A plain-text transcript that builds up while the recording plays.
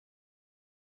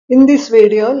In this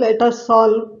video, let us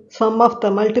solve some of the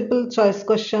multiple choice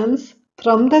questions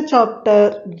from the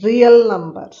chapter Real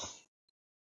Numbers.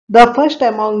 The first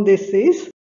among this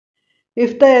is,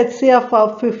 if the HCF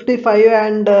of 55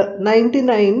 and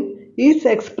 99 is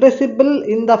expressible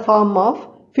in the form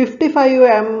of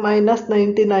 55m minus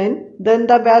 99, then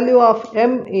the value of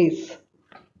m is.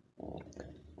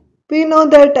 We know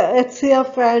that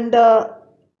HCF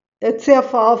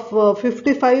of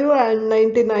 55 and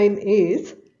 99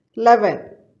 is 11.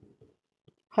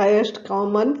 Highest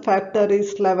common factor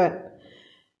is 11.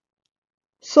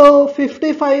 So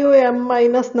 55m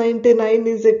minus 99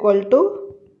 is equal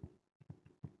to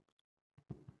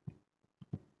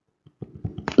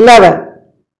 11.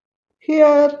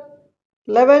 Here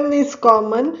 11 is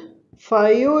common.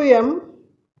 5m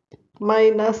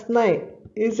minus 9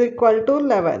 is equal to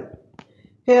 11.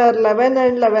 Here 11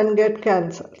 and 11 get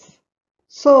cancels.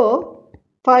 So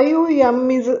 5m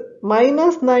is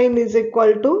minus 9 is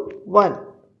equal to 1.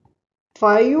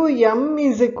 5m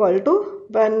is equal to,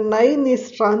 when 9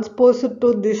 is transposed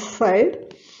to this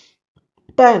side,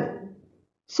 10.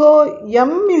 So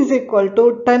m is equal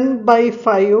to 10 by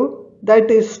 5,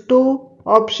 that is 2.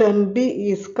 Option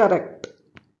B is correct.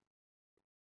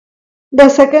 The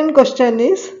second question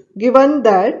is, given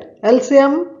that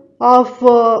LCM of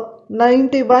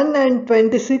 91 and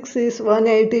 26 is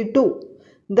 182,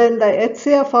 then the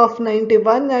HCF of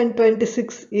 91 and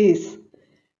 26 is.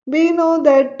 We know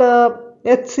that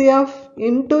HCF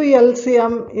into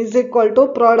LCM is equal to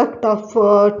product of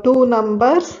two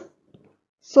numbers.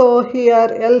 So here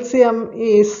LCM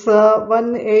is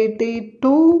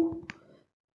 182.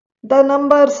 The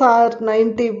numbers are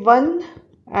 91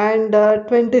 and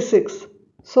 26.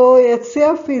 So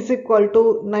HCF is equal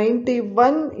to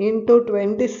 91 into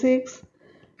 26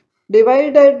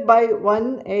 divided by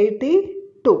 182.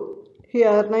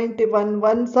 Here 91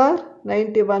 ones are,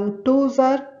 91 twos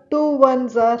are, 2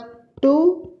 ones are,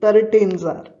 2 13s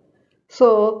are.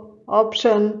 So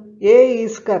option A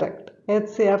is correct.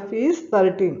 HCF is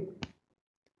 13.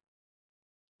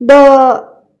 The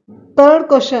third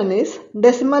question is,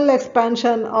 decimal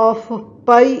expansion of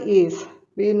pi is.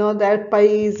 We know that pi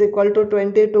is equal to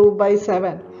 22 by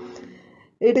 7.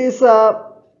 It is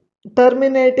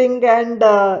terminating and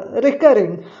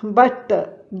recurring, but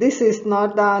this is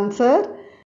not the answer.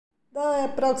 The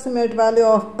approximate value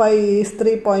of pi is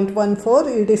 3.14.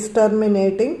 It is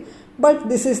terminating, but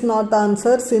this is not the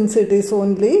answer since it is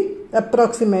only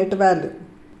approximate value.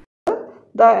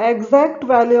 The exact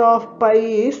value of pi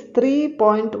is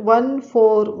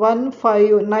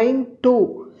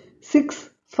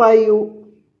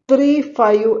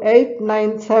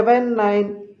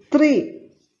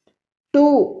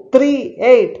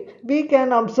We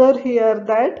can observe here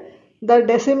that the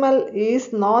decimal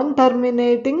is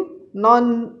non-terminating,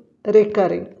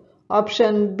 non-recurring.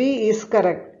 Option B is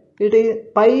correct.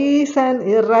 Pi is an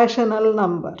irrational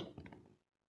number.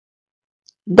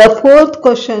 The fourth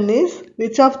question is,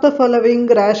 which of the following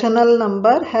rational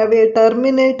number have a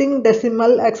terminating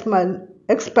decimal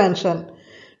expansion?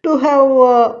 To have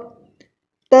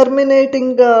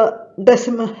terminating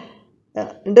decimal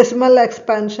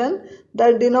expansion,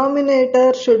 the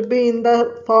denominator should be in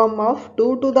the form of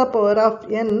 2 to the power of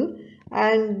n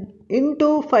and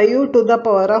into 5 to the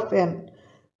power of n.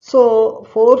 So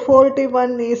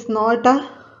 441 is not a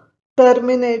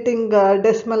terminating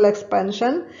decimal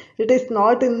expansion. It is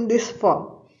not in this form.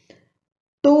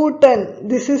 210,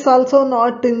 this is also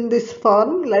not in this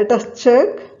form. Let us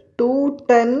check.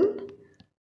 210,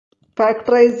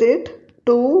 factorize it.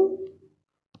 2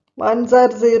 1s are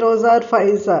 0s are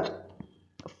 5s are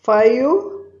 5,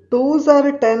 2s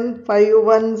are 10, 5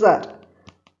 1s are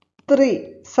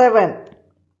 3, 7.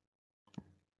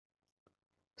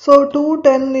 So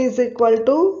 210 is equal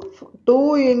to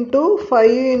 2 into 5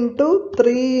 into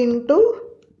 3 into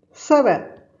 7.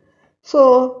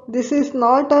 So this is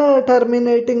not a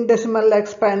terminating decimal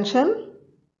expansion.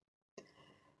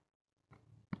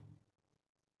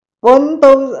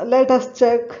 1000, let us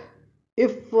check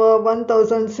if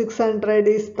 1600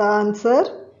 is the answer.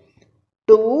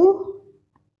 2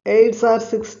 8s are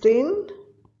 16,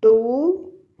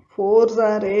 2 4s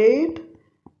are 8,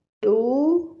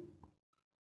 2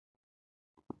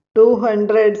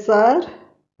 200s are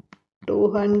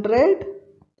 200,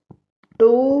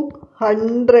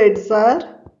 200s are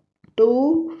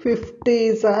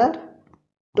 250s are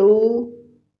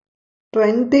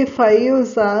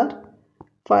 225s are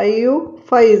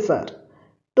 5s are.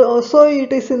 So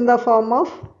it is in the form of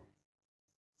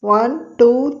 1,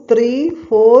 2, 3,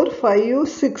 4, 5,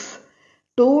 6.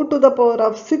 2 to the power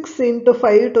of 6 into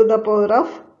 5 to the power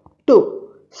of 2.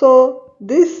 So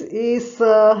this is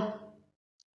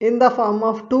in the form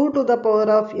of 2 to the power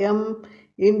of m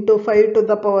into 5 to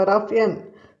the power of n.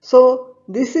 So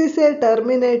this is a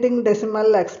terminating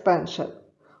decimal expansion.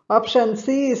 Option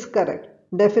C is correct.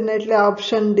 Definitely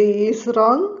option D is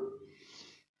wrong.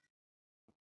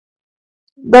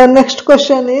 The next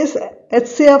question is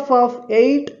HCF of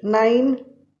 8, 9,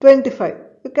 25.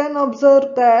 You can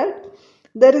observe that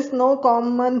there is no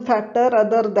common factor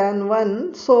other than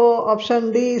 1. So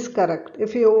option D is correct.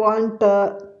 If you want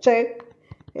check,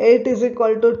 8 is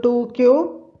equal to 2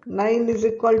 cube, 9 is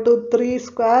equal to 3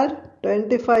 square,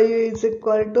 25 is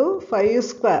equal to 5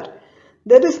 square.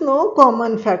 There is no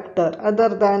common factor other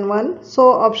than 1.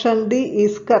 So option D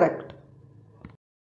is correct.